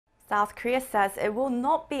South Korea says it will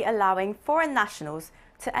not be allowing foreign nationals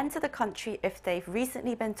to enter the country if they've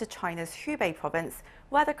recently been to China's Hubei Province,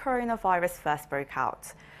 where the coronavirus first broke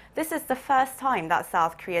out. This is the first time that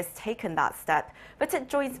South Korea has taken that step, but it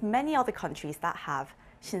joins many other countries that have.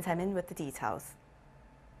 Shin Se-min with the details.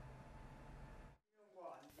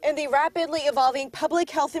 In the rapidly evolving public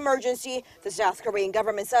health emergency, the South Korean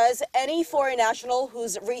government says any foreign national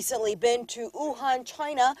who's recently been to Wuhan,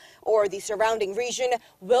 China, or the surrounding region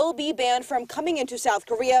will be banned from coming into South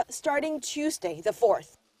Korea starting Tuesday, the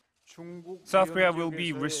 4th. South Korea will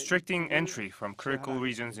be restricting entry from critical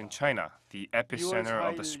regions in China, the epicenter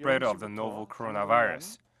of the spread of the novel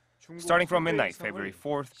coronavirus. Starting from midnight, February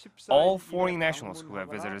 4th, all foreign nationals who have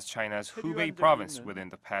visited China's Hubei Province within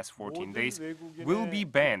the past 14 days will be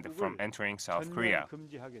banned from entering South Korea.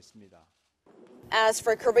 As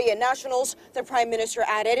for Korean nationals, the Prime Minister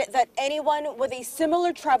added that anyone with a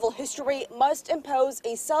similar travel history must impose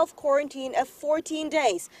a self-quarantine of 14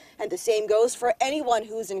 days. And the same goes for anyone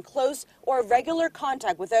who's in close or regular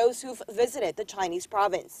contact with those who've visited the Chinese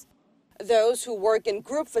province. Those who work in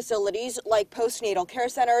group facilities like postnatal care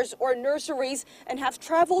centers or nurseries and have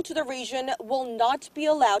traveled to the region will not be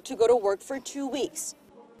allowed to go to work for 2 weeks.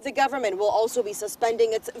 The government will also be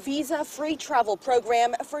suspending its visa-free travel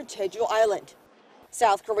program for Jeju Island.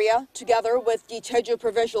 South Korea, together with the Jeju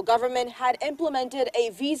provincial government, had implemented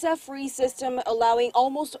a visa-free system allowing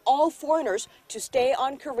almost all foreigners to stay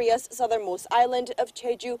on Korea's southernmost island of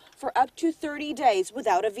Jeju for up to 30 days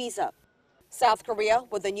without a visa. South Korea,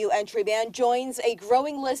 with the new entry ban, joins a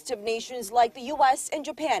growing list of nations like the U.S. and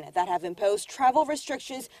Japan that have imposed travel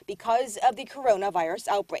restrictions because of the coronavirus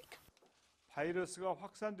outbreak.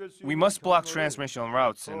 We must block transmission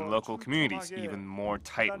routes in local communities even more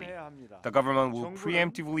tightly. The government will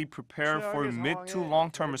preemptively prepare for mid to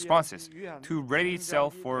long-term responses to ready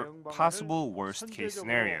itself for possible worst-case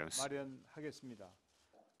scenarios.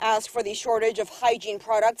 As for the shortage of hygiene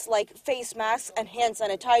products like face masks and hand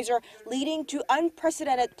sanitizer leading to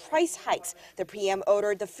unprecedented price hikes, the PM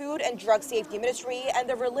ordered the Food and Drug Safety Ministry and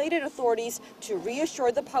the related authorities to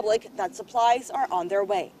reassure the public that supplies are on their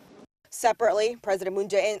way. Separately, President Moon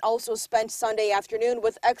Jae-in also spent Sunday afternoon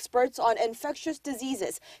with experts on infectious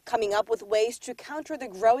diseases, coming up with ways to counter the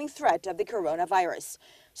growing threat of the coronavirus.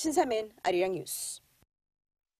 Shin Se-min, Arirang News.